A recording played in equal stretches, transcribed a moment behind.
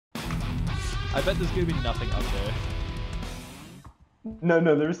I bet there's gonna be nothing up there.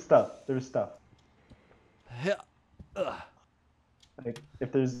 No, there's stuff. There's stuff. Like,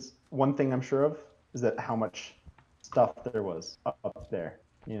 if there's one thing I'm sure of, is that how much stuff there was up there,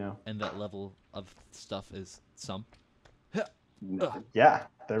 you know? And that level of stuff is some. Yeah,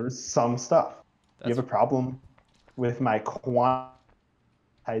 there was some stuff. You have a problem with my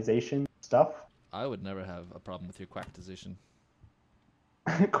quantization stuff? I would never have a problem with your quack disease.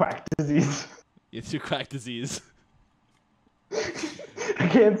 Quack disease. It's your quack disease. I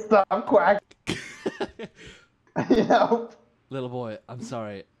can't stop quack. Help. Little boy, I'm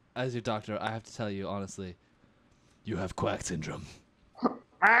sorry. As your doctor, I have to tell you honestly, you have quack syndrome.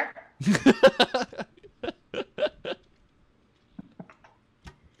 I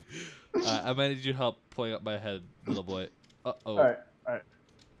might need your help pulling up my head, little boy. Uh-oh. Alright.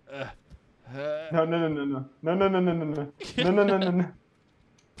 No.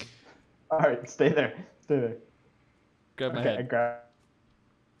 Alright, stay there. Grab my I head. grab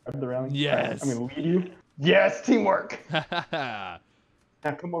the railing. Yes. I'm gonna lead you. Yes, teamwork.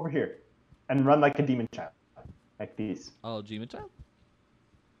 Now Now come over here and run like a demon child, like these. Oh, Demon Child?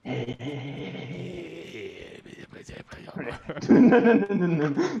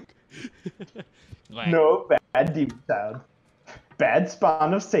 No, bad demon child. Bad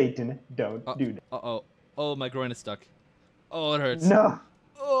spawn of Satan. Don't do that. Uh-oh. Oh, my groin is stuck. Oh, it hurts. No.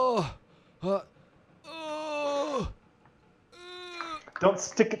 Oh. Don't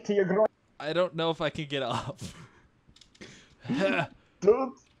stick it to your groin. I don't know if I can get off.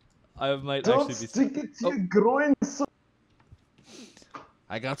 Don't actually be stick it to your groin.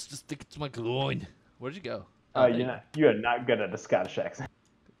 I got to stick it to my groin. Where'd you go? You are not good at a Scottish accent.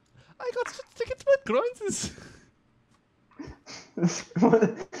 I got to stick it to my groins.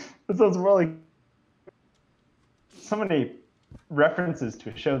 That sounds more like so many references to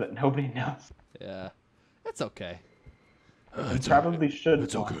a show that nobody knows. Yeah, it's okay. You probably should.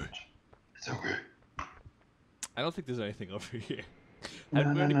 It's okay. Watch. It's okay. I don't think there's anything over here. No.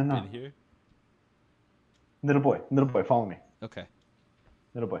 Been here? Little boy, follow me. Okay.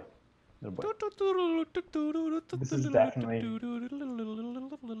 Little boy. This is definitely.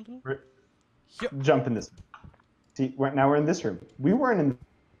 Jump in this. See, now we're in this room. We weren't in.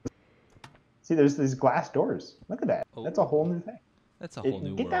 See, there's these glass doors. Look at that. Oh. That's a whole new thing. That's a whole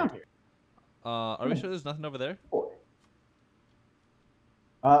new Get world. down here. Are we sure there's nothing over there? Boy.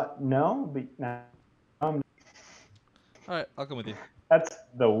 No, but now. All right, I'll come with you. That's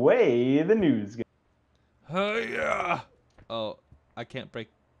the way the news goes. Yeah. Oh, I can't break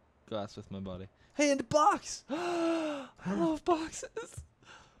glass with my body. Hey, in the box! I love boxes.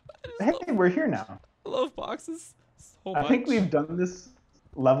 Hey, we're here now. I love boxes so I much. think we've done this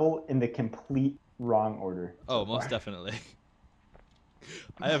level in the complete wrong order. Oh, most definitely.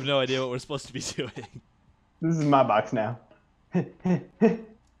 I have no idea what we're supposed to be doing. This is my box now. No,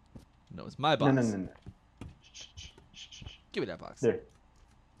 it's my box. No. Give me that box. There.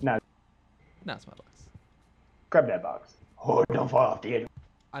 Now, it's my box. grab that box. Oh, don't fall off the edge.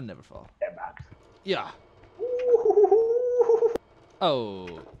 I never fall. That box. Yeah.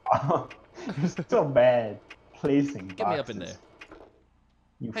 Oh. You're so bad placing boxes. Get me up in there.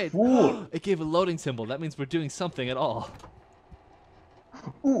 You Hey, fool. it gave a loading symbol. That means we're doing something at all.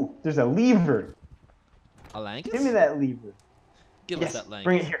 Ooh, there's a lever. A langus? Give me that lever. Give us that langus.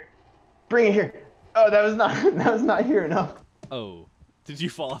 Bring it here. Bring it here. Oh, that was not here enough. Oh. Did you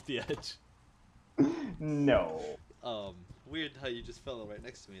fall off the edge? No. Weird how you just fell right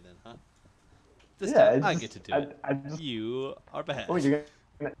next to me then, huh? This Yeah, time I get to do it. I just, You are bad. oh, you're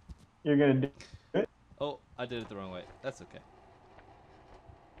gonna do it? Oh, I did it the wrong way. That's okay.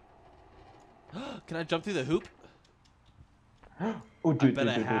 Can I jump through the hoop? Oh, dude, I bet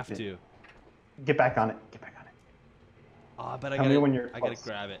I have to. Get back on it. Get back on it. Oh, I bet Tell me when you're I gotta close.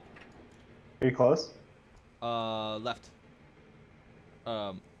 grab it. Are you close? Left.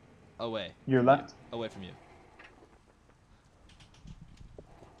 Away. You're left? Away from you.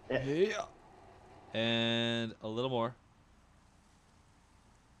 Yeah. And a little more.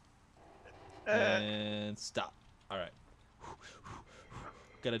 And stop. All right.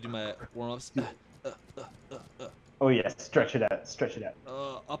 Gotta do my warm-ups. Oh, yes. Stretch it out. Stretch it out.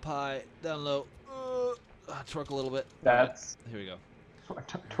 Up high, down low. Twerk a little bit. That's... Here we go.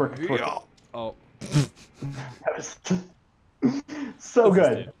 Twerk. Oh. That was so What's this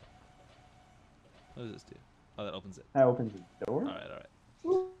good. do? What does this do? Oh, that opens it. That opens the door. All right.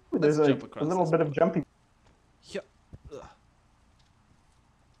 Ooh, there's Let's a jump across little this bit of jumping. Yep.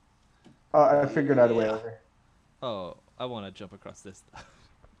 Oh, I figured out a way over. Oh, I want to jump across this.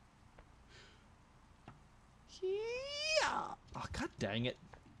 Yeah. Oh, god dang it.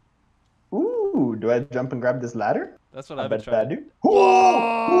 Ooh. Ooh, do I jump and grab this ladder? That's what I I've been bet that I trying. do.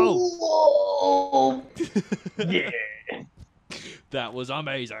 Whoa! Whoa! Yeah. That was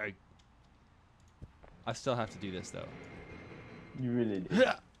amazing. I still have to do this though. You really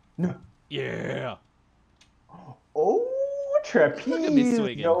did. No. Yeah. Oh, trapeze. Look at me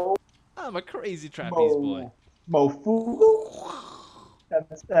swinging. No. I'm a crazy trapeze boy. Mofu.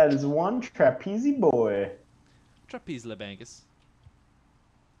 That is one trapeze boy. Trapeze lebangus.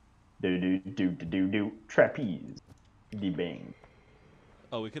 Do. Trapeze. De-bang.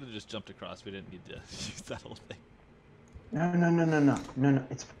 Oh, we could have just jumped across. We didn't need to use that whole thing. No.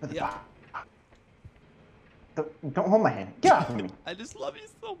 It's for the box. Don't hold my hand. Get off of me. I just love you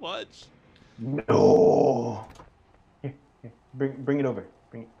so much. No. Here. Bring it over.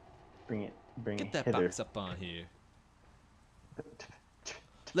 Bring it Get that hither. box up on here.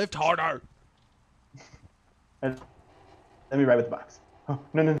 Lift harder. Let me ride with the box. Oh,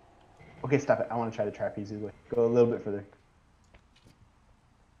 no. Okay, stop it. I want to try the trapeze way. Go a little bit further.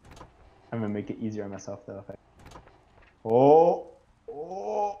 I'm going to make it easier on myself, though. Oh,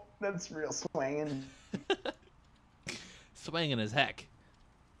 that's real swinging. Swinging as heck.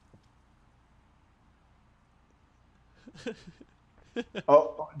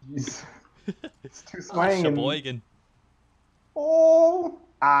 Oh, jeez. It's too swinging. Sheboygan. Oh,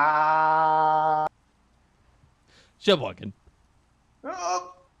 Sheboygan.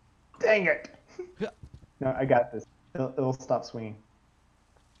 Oh, dang it. No, I got this. It'll stop swinging.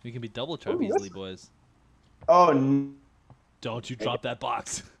 We can be double trapeze boys. Oh, no. Don't you drop that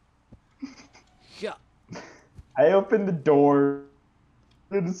box. Yeah. I opened the door.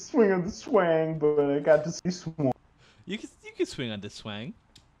 Did a swing of the swang, but I got to see swung. You can swing on this swing.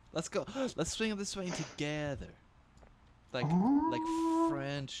 Let's go. Let's swing on this swing together. Like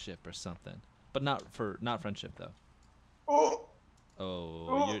friendship or something. But not friendship though.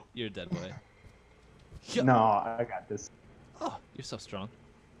 Oh, you're dead boy. Yeah. No, I got this. Oh, you're so strong.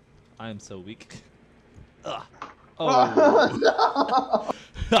 I am so weak. Ugh. Oh.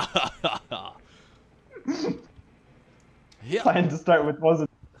 Yeah. Plan to start with wasn't.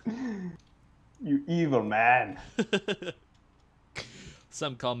 You evil man.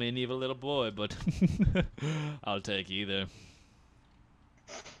 Some call me an evil little boy, but I'll take either.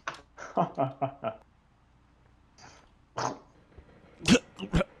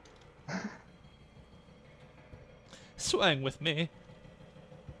 Swang with me.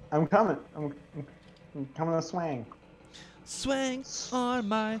 I'm coming. I'm coming to swang. Swang on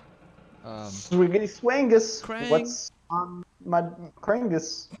my Swiggity swangus. Krang. What's on my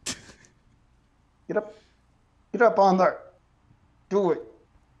crangus? Get up on there. Do it.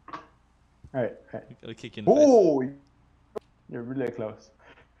 All right. Gotta kick you in the face. Oh, you're really close.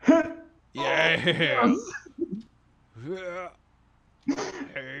 Yeah.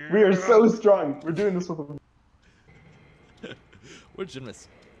 We are so strong. We're doing this with a... We're gymnasts.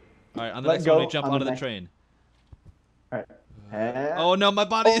 All right, on the Let next go one, we jump on the onto the next- train. All right. And... Oh no, my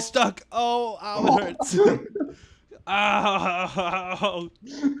body is stuck. Oh, ow, it hurts. Ow.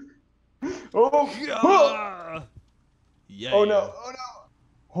 Oh, Yeah. Yeah. oh no.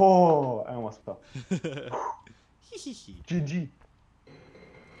 Oh, I almost fell. GG.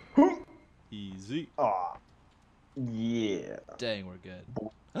 Easy. Oh, yeah. Dang, we're good.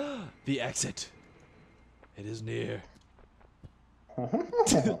 The exit. It is near.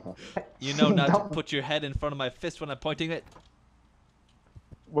 You know not to put your head in front of my fist when I'm pointing it.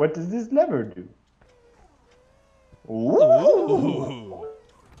 What does this lever do? Ooh.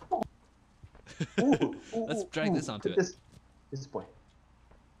 Ooh. Let's drag this onto it. This boy.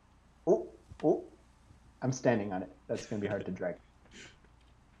 Oh. I'm standing on it. That's going to be hard to drag.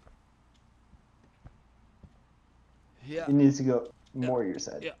 Yeah. It needs to go more your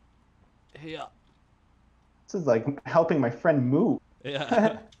side. Yeah. This is like helping my friend move.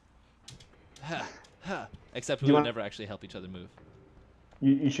 Yeah. Except we you would want- never actually help each other move.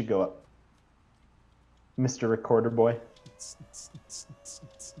 You should go up. Mr. Recorder Boy.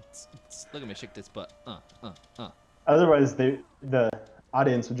 Look at me shake this butt. Otherwise, the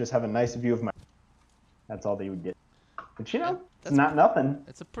audience would just have a nice view of my... That's all they would get. But you know, it's not nothing.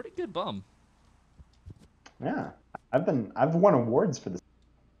 It's a pretty good bum. Yeah. I've won awards for this.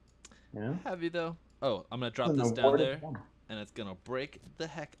 You know? Have you though? Oh, I'm gonna drop An this down awarded there, one. and it's gonna break the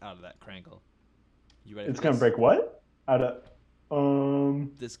heck out of that crangle. You ready? It's for gonna this? break what? Out of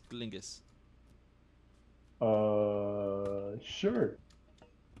This glingus. Sure.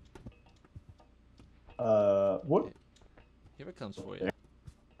 What? Here it comes for you.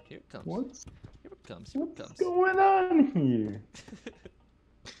 Here it comes. What's Here it comes. Here it comes. going on here?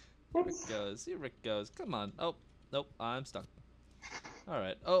 Here it goes. Here it goes. Come on. Oh, nope. I'm stuck. All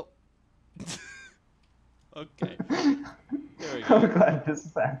right. Oh. Okay. Here we go. I'm glad this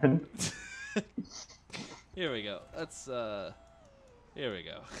has happened. Here we go. Let's here we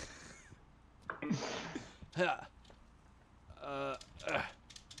go. I'll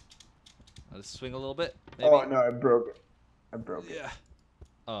just swing a little bit. Maybe. Oh no, I broke it. I broke it. Yeah.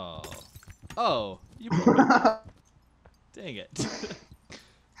 Oh. Oh, you broke it. Dang it.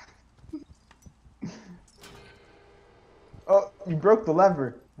 Oh, you broke the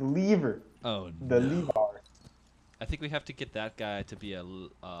lever. The lever. Oh The no. lever. I think we have to get that guy to be a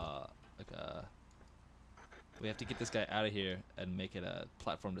we have to get this guy out of here and make it a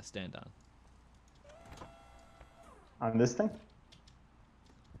platform to stand on. On this thing?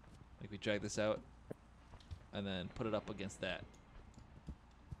 Like we drag this out and then put it up against that.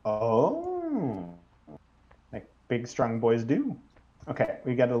 Oh. Like big strong boys do. Okay,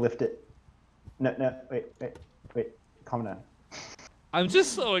 we gotta lift it. No, wait. Calm down. I'm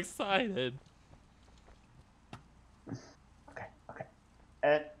just so excited. Okay.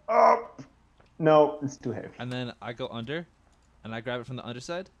 And up. No, it's too heavy. And then I go under and I grab it from the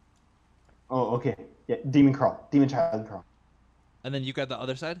underside. Oh, okay. Yeah, demon crawl. Demon child crawl. And then you grab the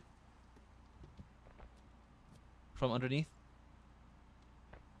other side from underneath.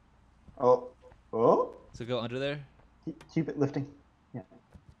 Oh. So go under there. Keep it lifting. Yeah.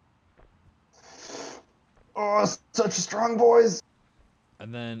 Oh, such strong boys.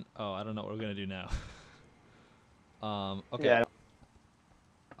 And then, oh, I don't know what we're gonna do now. Okay. Yeah.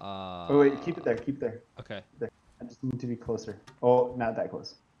 Oh, wait, keep it there. Keep it there. Okay. There. I just need to be closer. Oh, not that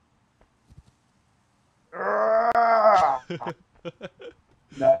close. No,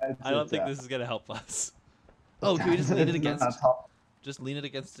 I don't think this is gonna help us. Oh, can we just lean it against? Just lean it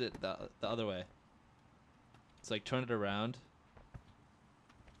against it the other way. It's like turn it around.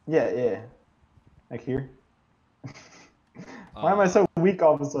 Yeah. Like here. Why am I so weak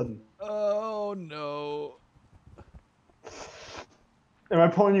all of a sudden? Oh no. Am I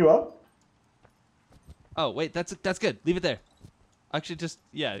pulling you up? Oh wait, that's good. Leave it there. Actually, just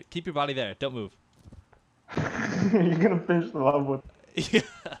keep your body there. Don't move. You're gonna finish the level with. Yeah.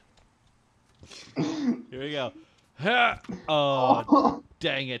 Here we go. Oh,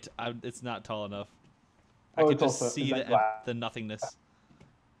 dang it! It's not tall enough. I can just see the nothingness.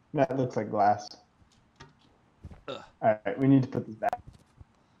 That looks like glass. Ugh. All right, we need to put this back.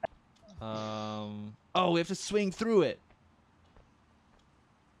 Oh, we have to swing through it.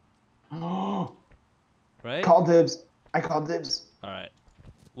 Right? Call dibs. I call dibs. All right.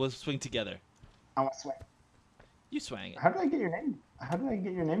 We'll swing together. I want to swing. You swang it. How did I get your name? How did I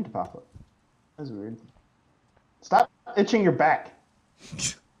get your name to pop up? That was weird. Stop itching your back.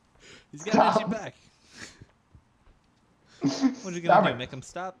 He's got an itchy back. What are you gonna do? Make him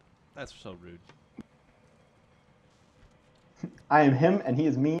stop? That's so rude. I am him and he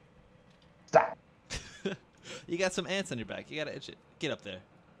is me. Stop. You got some ants on your back. You gotta itch it. Get up there.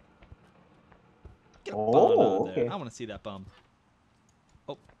 Get a Oh, bum out of there. okay. I want to see that bum.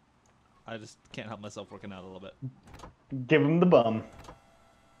 Oh, I just can't help myself working out a little bit. Give him the bum.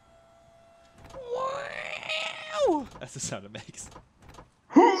 Wow! That's the sound it makes.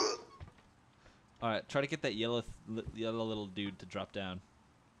 All right, try to get that yellow little dude to drop down.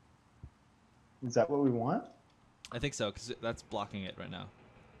 Is that what we want? I think so, because that's blocking it right now.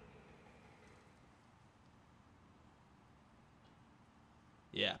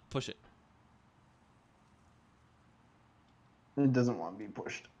 Yeah, push it. It doesn't want to be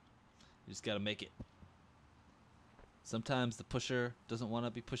pushed. You just gotta make it. Sometimes the pusher doesn't want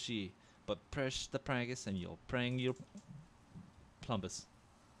to be pushy, but push the prangus and you'll prang your plumbus.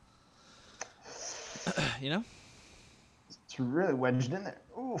 You know? It's really wedged in there.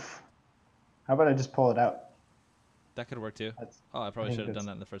 Oof. How about I just pull it out? That could work too. Oh, I probably should have done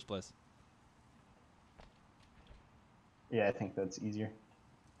that in the first place. Yeah, I think that's easier.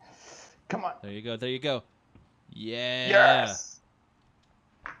 Come on. There you go. There you go. Yeah. Yes.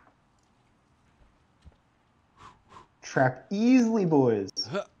 Trap easily, boys.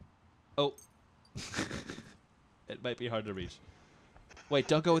 Oh. It might be hard to reach. Wait,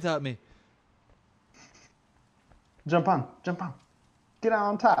 don't go without me. Jump on. Jump on. Get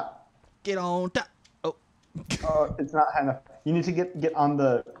on top. Get on top. Oh. Oh, it's not high enough. You need to get on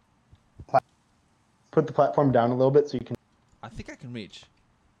the platform. Put the platform down a little bit so you can. I think I can reach.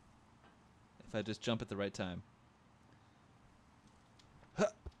 If I just jump at the right time. Huh.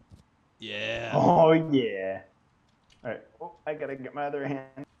 Yeah. Oh, yeah. All right. Oh, I gotta get my other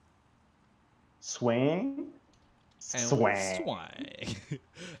hand. Swing. And Swing. we swing.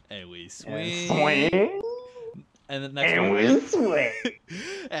 And we swing. And swing. And the next And one. we swing.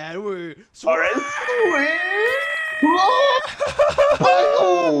 And we swing. Or a swing.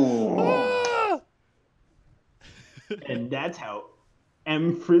 Oh! And that's how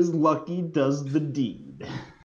M Lucky does the deed.